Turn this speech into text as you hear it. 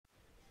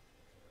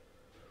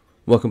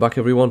Welcome back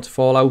everyone to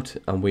Fallout,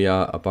 and we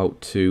are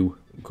about to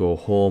go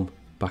home,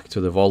 back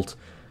to the vault.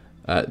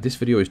 This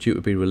video is due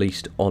to be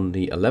released on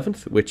the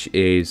 11th, which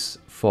is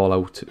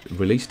Fallout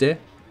release day,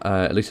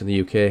 at least in the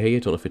UK here. I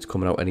don't know if it's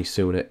coming out any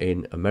sooner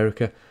in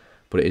America,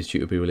 but it is due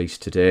to be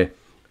released today.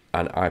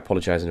 And I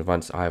apologise in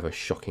advance, I have a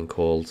shocking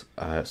cold,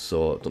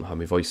 so I don't know how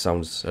my voice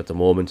sounds at the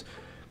moment.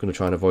 I'm going to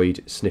try and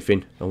avoid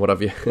sniffing and what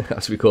have you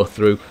as we go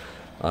through,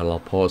 and I'll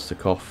pause to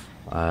cough.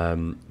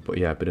 But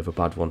yeah, a bit of a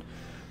bad one.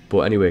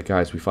 But anyway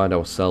guys, we find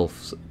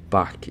ourselves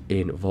back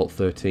in Vault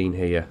 13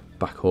 here,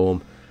 back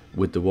home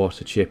with the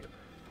water chip.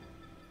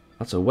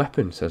 That's a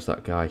weapon, says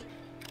that guy.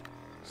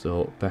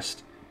 So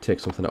best take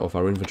something out of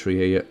our inventory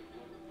here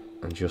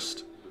and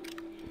just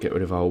get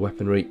rid of our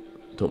weaponry.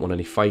 Don't want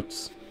any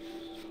fights.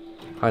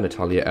 Hi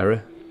Natalia,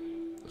 error.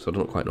 So I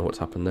don't quite know what's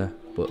happened there,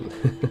 but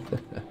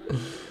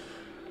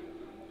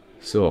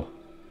so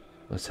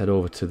let's head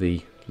over to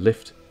the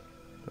lift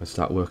and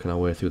start working our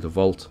way through the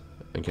vault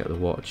and get the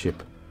water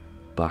chip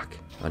back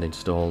and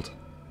installed.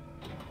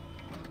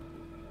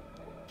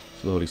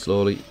 Slowly,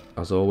 slowly,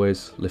 as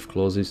always, lift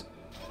closes.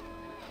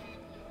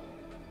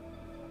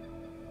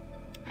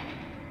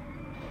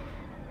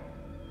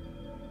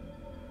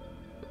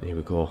 Here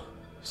we go.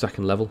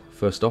 Second level,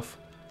 first off.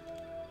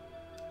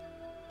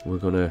 We're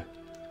gonna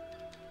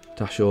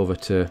dash over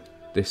to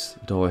this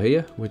door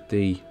here with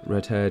the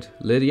red-haired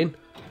lady in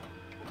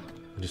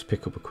and just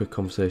pick up a quick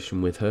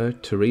conversation with her,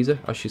 Teresa,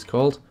 as she's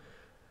called.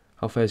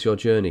 How fares your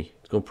journey?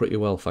 It's going pretty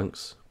well,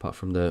 thanks, apart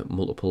from the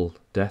multiple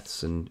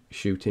deaths and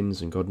shootings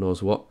and God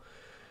knows what.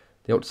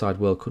 The outside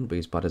world couldn't be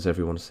as bad as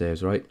everyone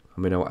says, right? I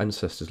mean, our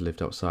ancestors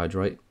lived outside,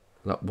 right?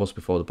 That was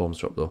before the bombs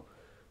dropped, though.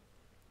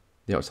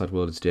 The outside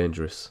world is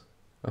dangerous,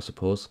 I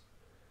suppose.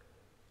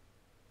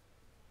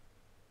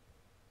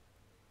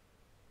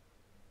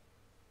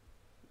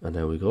 And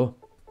there we go.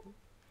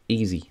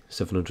 Easy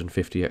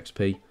 750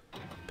 XP.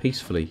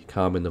 Peacefully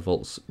calming the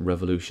vault's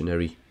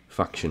revolutionary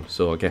faction.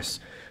 So I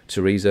guess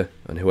Teresa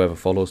and whoever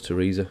follows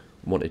Teresa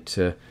wanted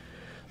to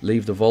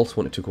leave the vault,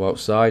 wanted to go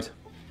outside.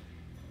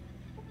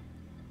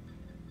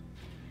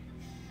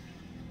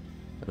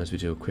 And as we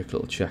do a quick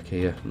little check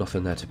here,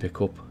 nothing there to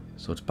pick up.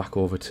 So it's back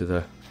over to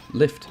the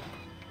lift.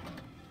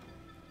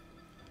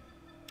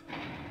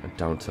 And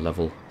down to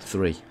level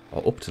 3.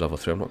 Or up to level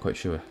 3, I'm not quite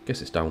sure. I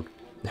guess it's down.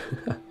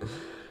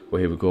 Well,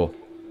 here we go.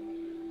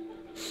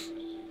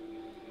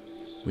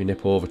 We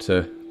nip over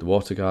to the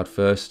water guard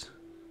first.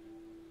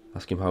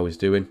 Ask him how he's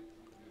doing.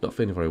 Not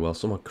feeling very well.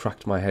 Someone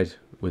cracked my head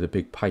with a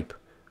big pipe.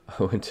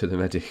 I went to the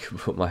medic,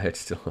 but my head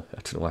still... I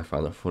don't know why I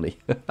find that funny.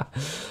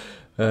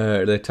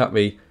 They tapped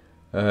me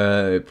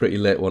pretty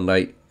late one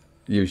night.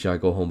 Usually I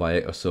go home by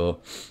 8 or so.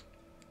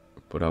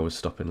 But I was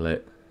stopping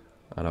late.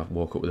 And I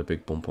woke up with a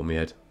big bump on my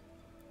head.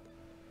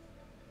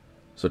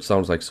 So it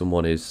sounds like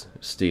someone is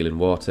stealing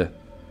water.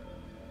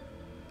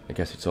 I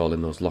guess it's all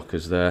in those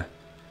lockers there.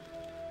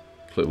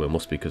 Well, it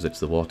must be because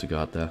it's the water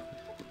guard there.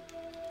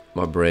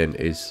 My brain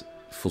is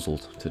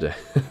fuzzled today.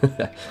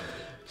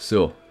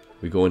 So,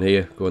 we go in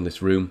here, go in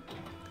this room,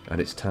 and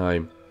it's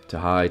time to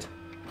hide.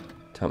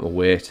 Time to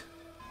wait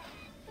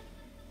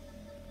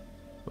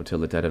until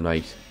the dead of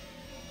night.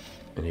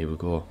 And here we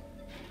go.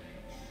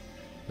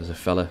 There's a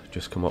fella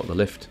just come out of the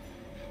lift.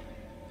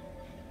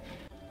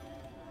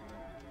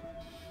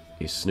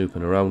 He's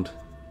snooping around.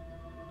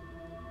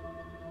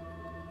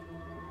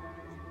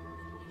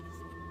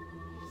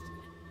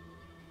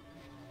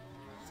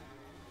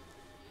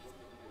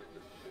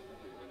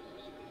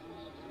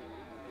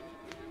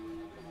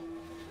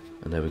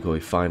 And there we go, he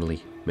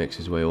finally makes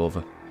his way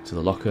over to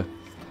the locker,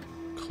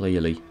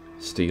 clearly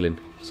stealing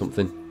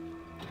something.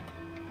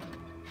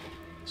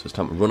 So it's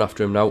time to run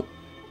after him now.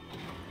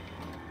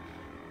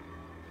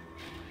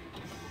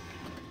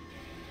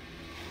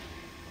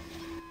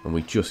 And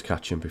we just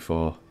catch him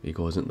before he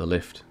goes into the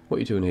lift. What are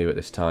you doing here at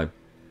this time?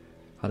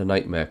 Had a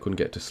nightmare, couldn't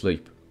get to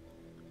sleep.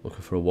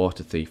 Looking for a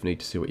water thief, need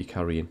to see what you're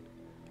carrying.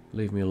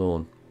 Leave me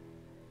alone.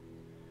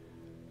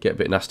 Get a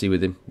bit nasty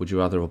with him. Would you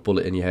rather have a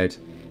bullet in your head?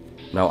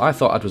 Now, I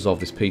thought I'd resolve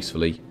this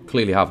peacefully.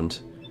 Clearly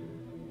haven't.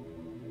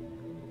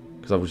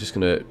 Because I was just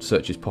going to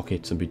search his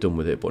pockets and be done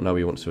with it. But now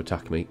he wants to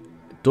attack me.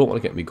 Don't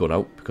want to get my gun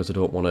out because I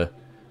don't want to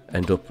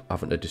end up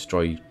having to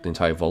destroy the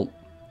entire vault.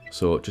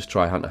 So just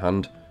try hand to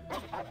hand.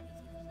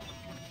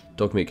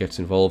 Dogmeat gets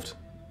involved.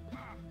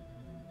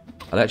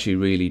 I actually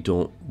really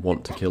don't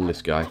want to kill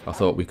this guy. I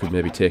thought we could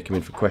maybe take him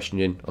in for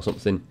questioning or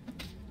something.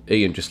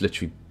 Ian just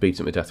literally beats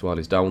him to death while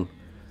he's down.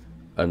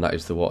 And that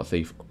is the water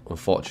thief,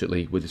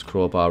 unfortunately, with his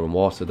crowbar and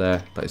water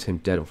there. That is him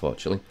dead,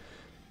 unfortunately.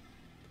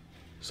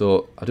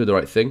 So, I do the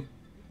right thing.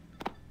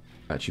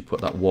 I actually put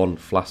that one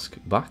flask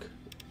back.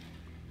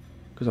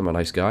 Because I'm a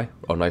nice guy,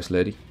 or nice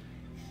lady.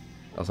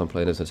 As I'm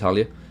playing as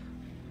Natalia.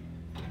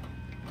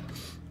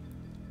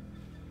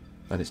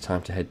 And it's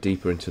time to head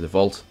deeper into the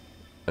vault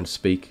and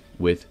speak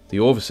with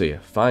the Overseer,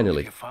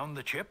 finally. You found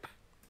the chip?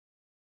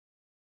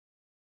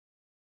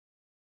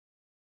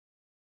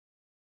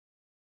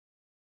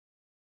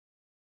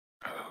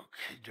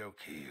 Okie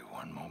dokie,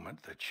 one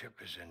moment, the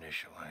chip is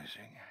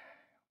initializing.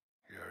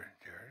 There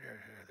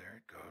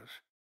it goes. goes.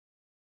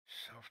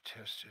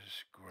 Self-test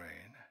is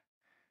green.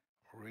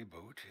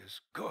 Reboot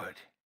is good.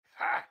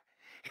 Ha!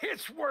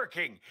 It's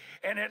working,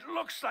 and it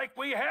looks like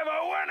we have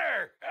a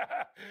winner!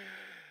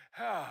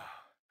 Oh,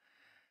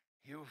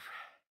 you've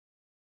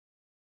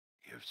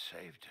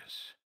saved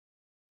us.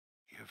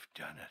 You've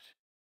done it.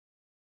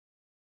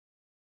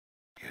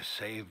 You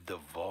saved the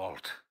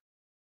vault.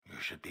 You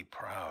should be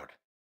proud.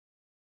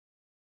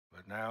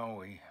 But now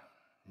we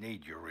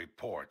need your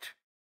report.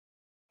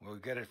 We'll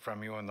get it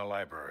from you in the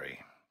library.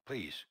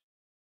 Please,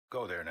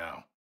 go there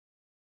now.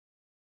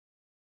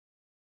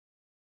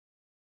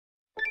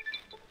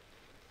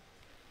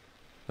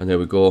 And there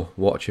we go,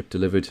 water chip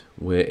delivered.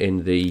 We're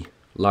in the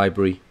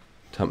library.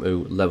 Time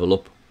to level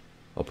up.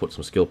 I'll put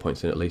some skill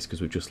points in at least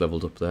because we've just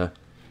leveled up there.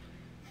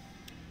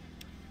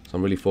 So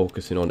I'm really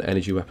focusing on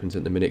energy weapons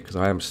at the minute because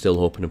I am still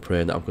hoping and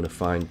praying that I'm going to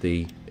find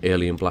the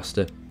alien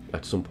blaster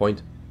at some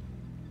point.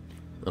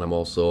 And I'm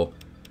also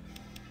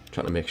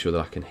trying to make sure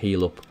that I can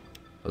heal up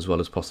as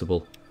well as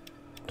possible.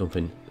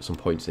 Dumping some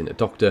points into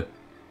Doctor.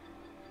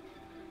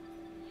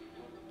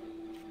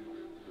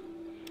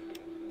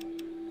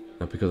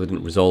 And because I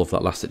didn't resolve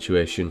that last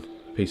situation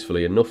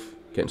peacefully enough,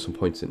 getting some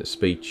points into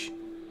speech.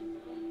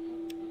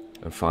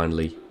 And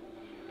finally,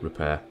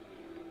 repair.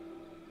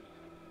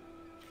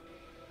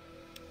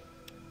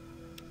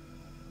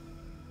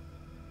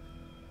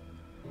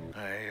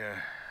 I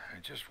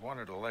just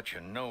wanted to let you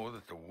know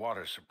that the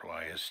water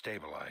supply is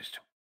stabilized.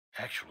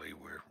 Actually,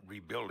 we're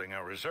rebuilding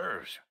our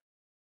reserves.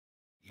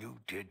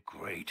 You did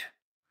great.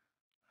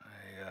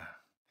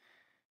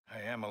 I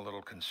am a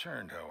little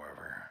concerned,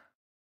 however.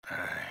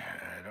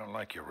 I don't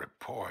like your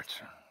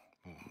reports.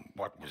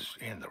 What was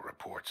in the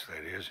reports,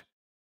 that is.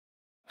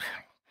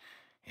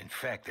 In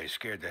fact, they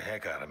scared the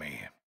heck out of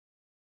me.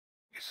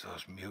 It's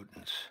those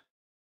mutants.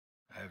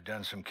 I've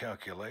done some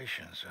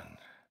calculations and,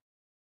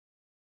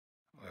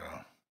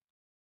 well,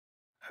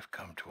 I've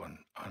come to an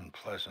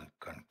unpleasant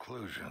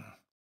conclusion.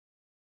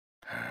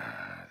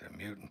 The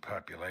mutant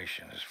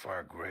population is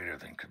far greater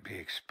than could be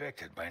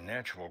expected by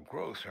natural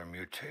growth or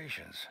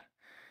mutations.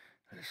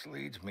 This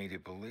leads me to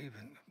believe,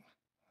 and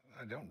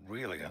I don't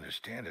really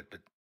understand it,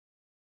 but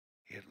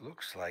it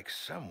looks like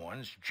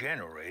someone's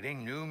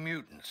generating new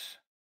mutants,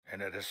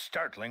 and at a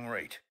startling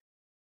rate.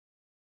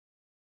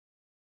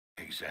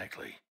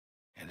 Exactly.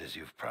 And as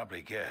you've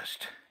probably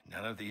guessed,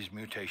 none of these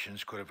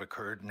mutations could have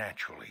occurred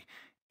naturally,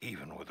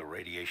 even with the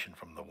radiation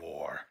from the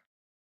war.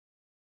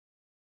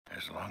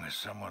 As long as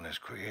someone is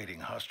creating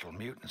hostile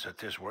mutants at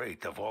this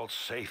rate, the vault's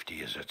safety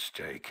is at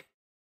stake.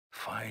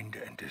 Find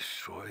and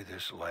destroy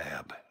this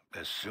lab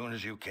as soon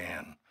as you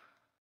can.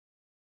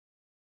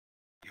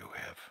 You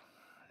have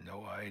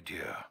no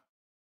idea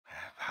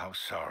how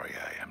sorry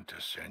I am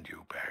to send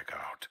you back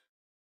out.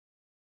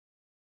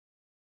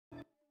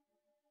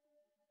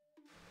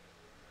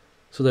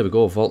 So there we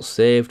go, vault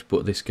saved,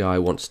 but this guy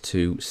wants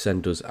to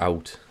send us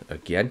out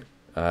again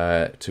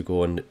to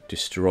go and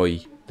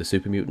destroy the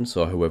super mutants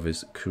or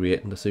whoever's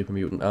creating the super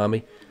mutant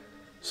army.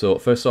 So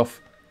first off,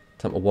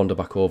 time to wander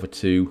back over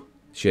to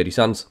Shady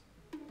Sands.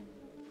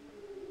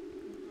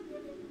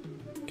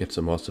 Get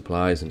some more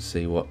supplies and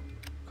see what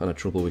kind of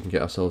trouble we can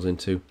get ourselves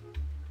into.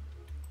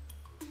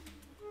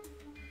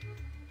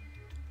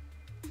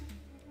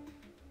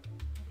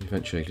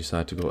 Eventually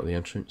decide to go at the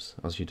entrance,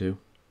 as you do.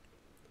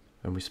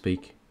 And we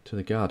speak to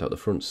the guard at the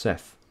front,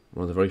 Seth,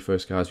 one of the very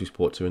first guys we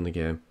spoke to in the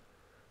game.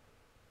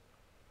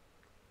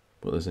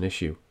 But there's an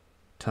issue.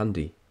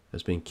 Tandy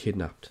has been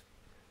kidnapped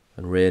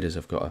and raiders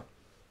have got her.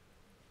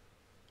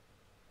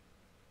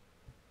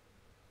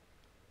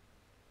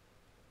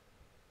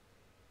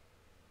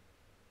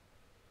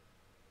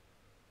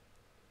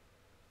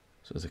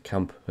 So there's a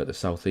camp at the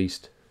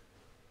southeast.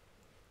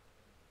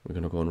 We're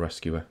going to go and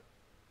rescue her.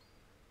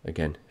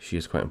 Again, she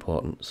is quite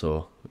important,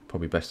 so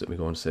probably best that we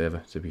go and save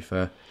her, to be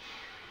fair.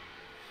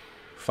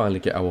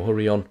 Finally get our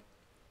hurry on.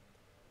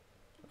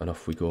 And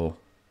off we go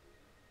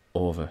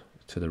over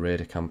to the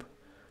raider camp.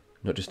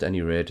 Not just any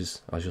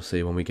raiders, as you'll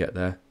see when we get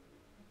there.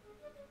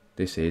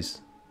 This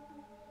is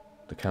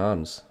the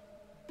Khans.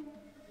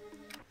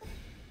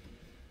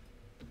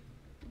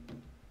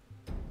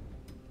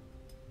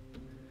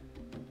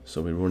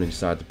 So we run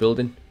inside the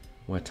building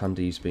where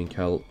Tandy's being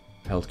held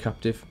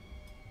captive.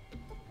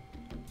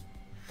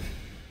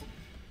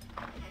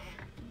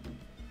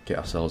 Get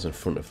ourselves in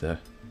front of the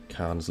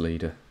Khans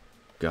leader,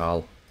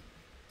 Gal.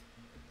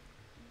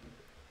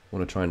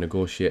 Want to try and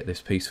negotiate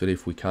this peacefully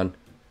if we can.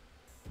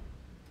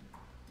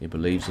 He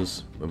believes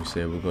us when we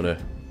say we're going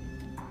to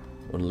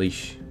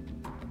unleash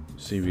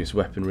serious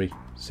weaponry,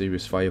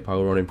 serious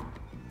firepower on him.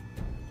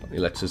 He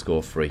lets us go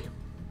free.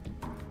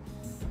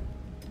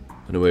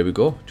 And away we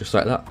go, just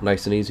like that.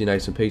 Nice and easy,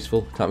 nice and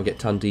peaceful. Time to get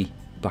Tandy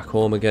back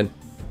home again.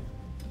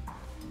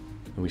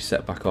 And we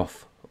set back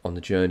off on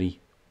the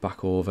journey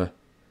back over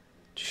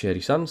to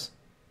Shady Sands.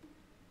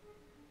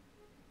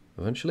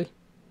 Eventually.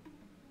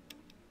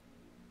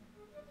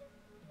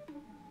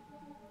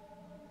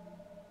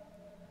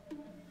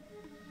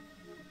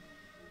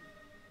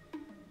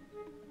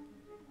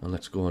 And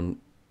let's go and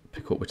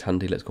pick up with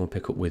Tandy. Let's go and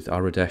pick up with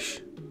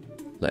Aradesh.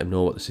 let him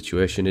know what the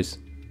situation is.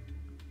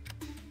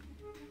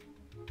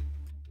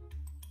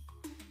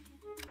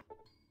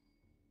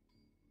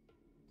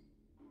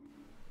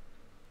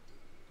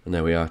 And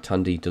there we are,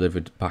 Tandy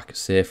delivered back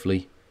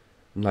safely.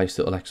 Nice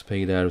little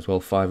XP there as well,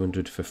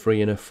 500 for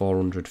freeing her,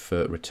 400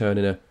 for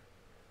returning her.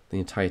 The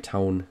entire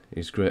town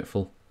is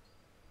grateful.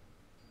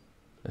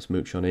 Let's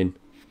mooch on in.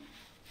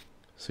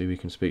 See who we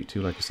can speak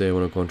to. Like I say, I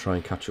want to go and try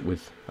and catch up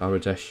with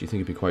Aradesh. You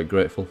think he'd be quite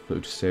grateful that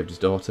we just saved his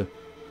daughter.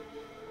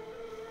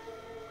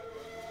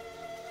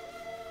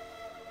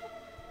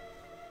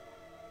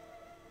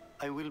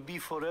 I will be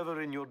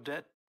forever in your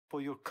debt for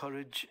your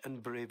courage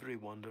and bravery,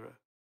 Wanderer.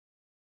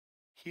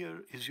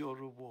 Here is your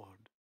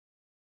reward.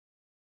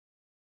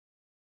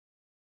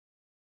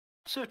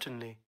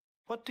 Certainly.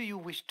 What do you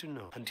wish to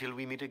know? Until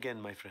we meet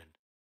again, my friend.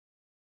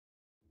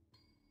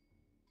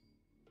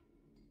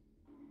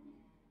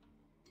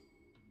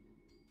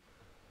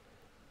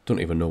 Don't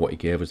even know what he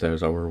gave us there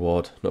as our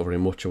reward. Not very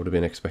much. I would have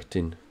been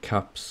expecting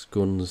caps,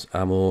 guns,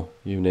 ammo,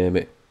 you name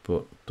it.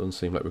 But doesn't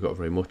seem like we got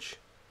very much.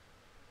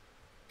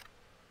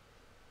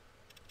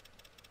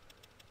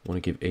 I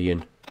want to give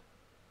Ian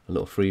a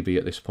little freebie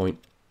at this point.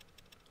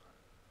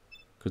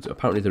 Because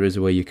apparently there is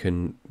a way you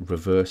can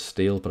reverse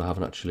steal, but I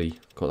haven't actually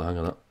got the hang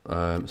of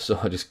that. So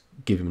I just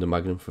give him the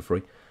Magnum for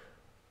free.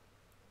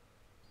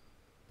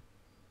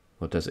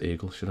 Or Desert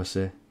Eagle, should I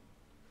say.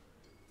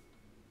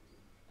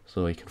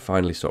 So he can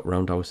finally stop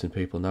roundhousing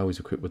people now. He's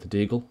equipped with the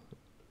Deagle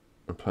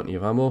and plenty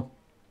of ammo.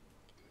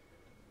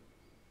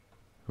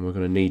 And we're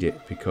going to need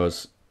it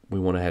because we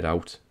want to head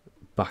out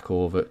back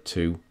over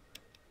to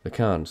the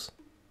Khans.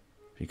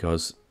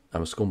 Because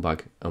I'm a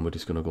scumbag and we're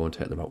just going to go and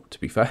take them out, to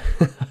be fair.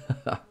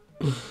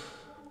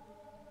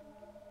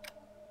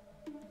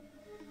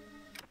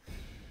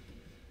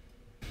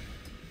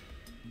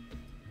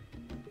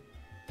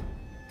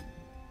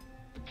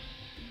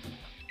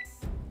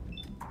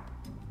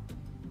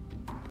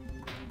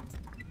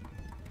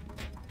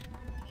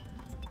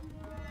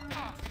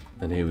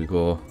 And here we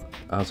go,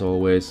 as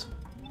always,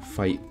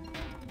 fight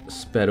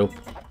sped up,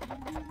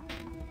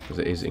 because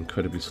it is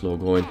incredibly slow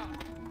going,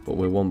 but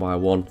we're one by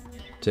one,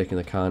 taking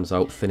the Khans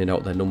out, thinning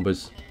out their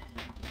numbers.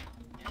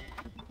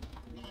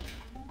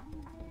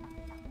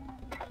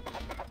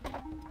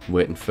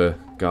 Waiting for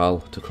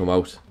Gal to come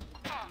out,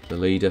 the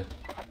leader,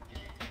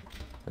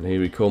 and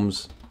here he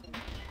comes.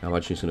 I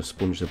imagine he's going to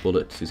sponge the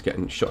bullets. He's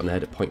getting shot in the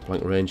head at point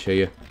blank range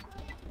here,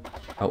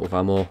 out of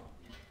ammo,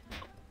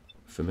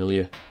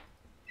 familiar.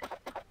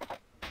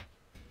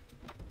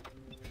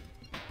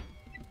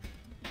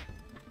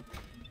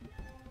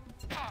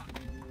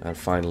 And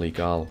finally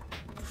Gal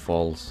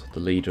falls, the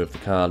leader of the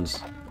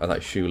Khans, and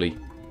that's surely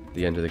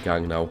the end of the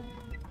gang now.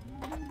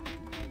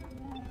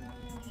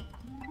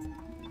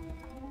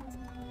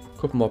 A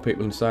couple more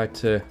people inside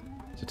to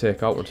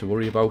take out and to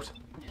worry about.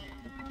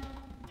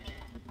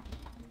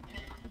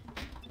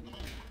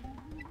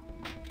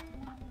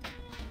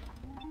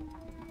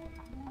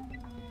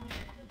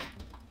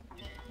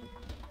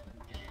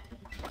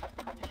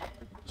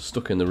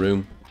 Stuck in the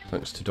room,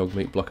 thanks to dog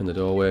meat blocking the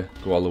doorway.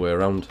 Go all the way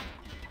around.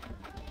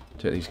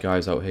 Take these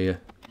guys out here.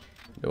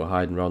 They were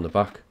hiding around the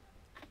back.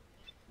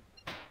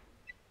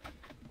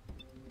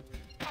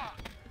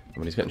 I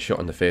mean, he's getting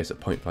shot in the face at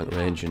point blank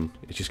range and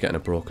he's just getting a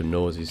broken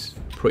nose. He's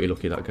pretty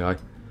lucky, that guy.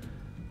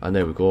 And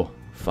there we go.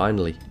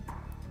 Finally,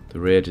 the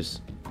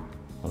raiders,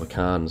 all the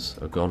Khans,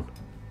 are gone.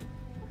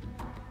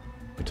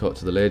 We talked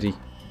to the lady,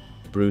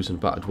 bruised and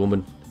battered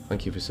woman.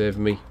 Thank you for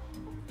saving me.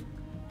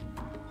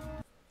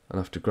 And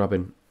after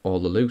grabbing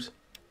all the loot,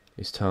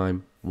 it's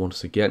time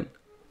once again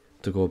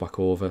to go back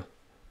over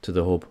to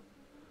the hub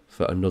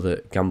for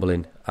another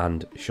gambling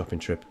and shopping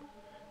trip.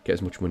 Get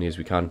as much money as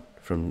we can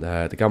from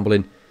the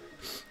gambling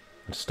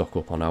and stock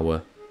up on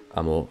our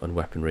ammo and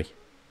weaponry.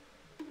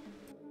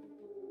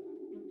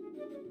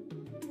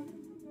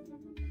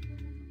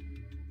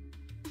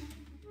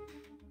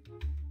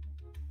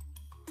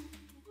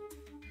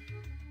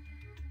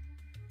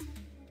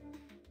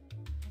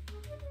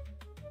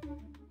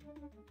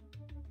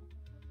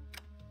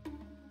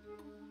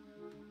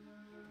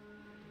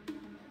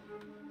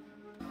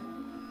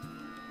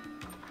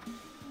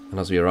 And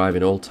as we arrive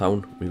in Old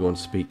Town, we go and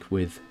speak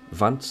with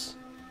Vance,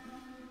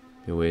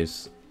 who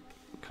is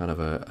kind of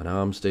an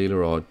arms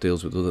dealer or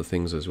deals with other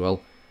things as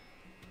well.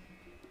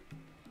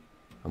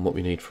 And what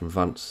we need from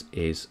Vance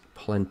is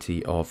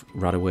plenty of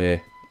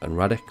Radaway and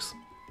Radex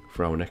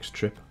for our next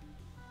trip.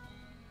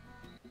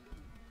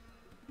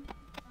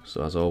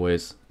 So as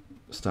always,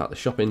 start the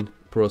shopping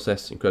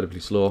process, incredibly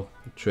slow,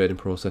 trading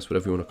process,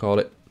 whatever you want to call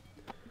it.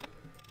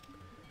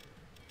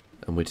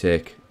 And we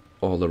take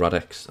all the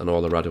Radex and all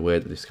the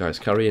Radaway that this guy's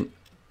carrying.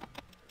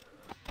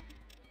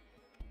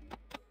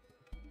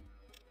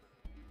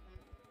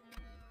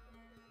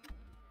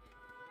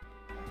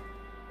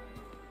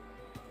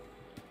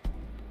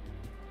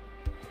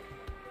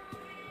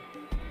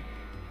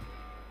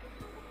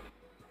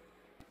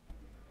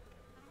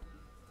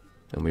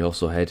 And we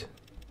also head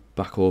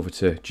back over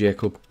to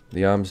Jacob,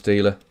 the arms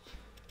dealer.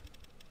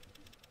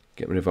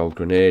 Get rid of our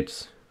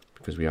grenades,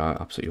 because we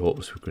are absolutely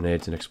hopeless with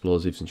grenades and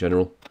explosives in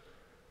general.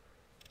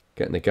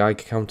 Getting the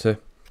Geiger counter.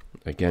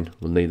 Again,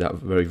 we'll need that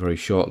very, very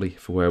shortly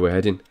for where we're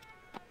heading.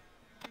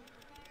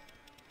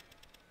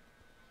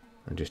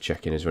 And just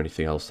checking, is there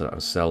anything else that I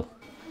can sell?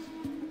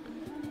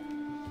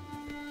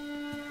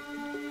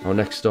 Our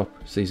next stop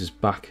sees us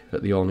back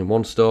at the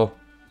all-in-one store.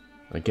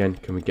 Again,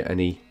 can we get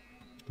any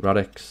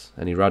Rad-X,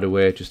 any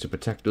Radaway just to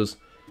protect us?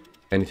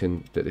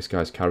 Anything that this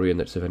guy's carrying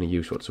that's of any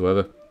use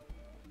whatsoever?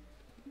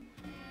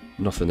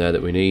 Nothing there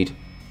that we need.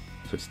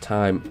 So it's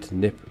time to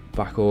nip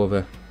back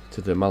over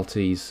to the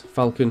Maltese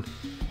Falcon.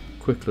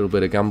 Quick little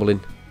bit of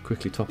gambling.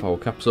 Quickly top our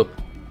caps up,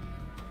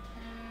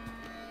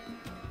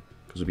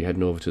 because we'll be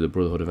heading over to the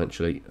Brotherhood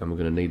eventually, and we're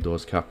going to need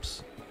those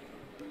caps.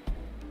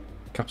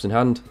 Caps in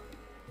hand.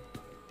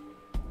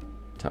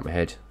 Tap my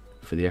head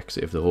for the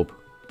exit of the hub.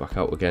 Back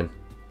out again.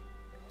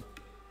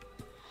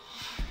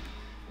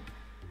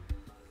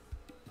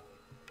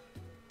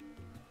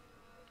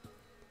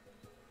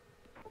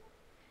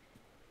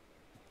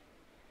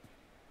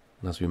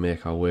 And as we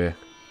make our way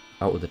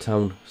out of the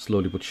town,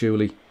 slowly but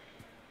surely,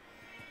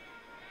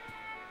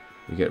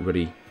 we get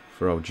ready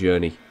for our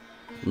journey.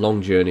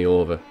 Long journey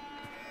over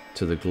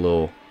to the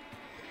Glow.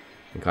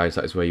 And guys,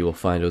 that is where you will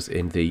find us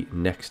in the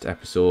next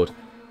episode.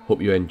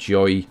 Hope you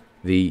enjoy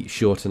the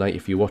show tonight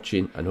if you're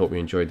watching, and hope you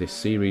enjoyed this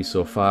series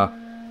so far,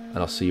 and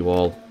I'll see you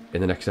all in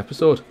the next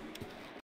episode.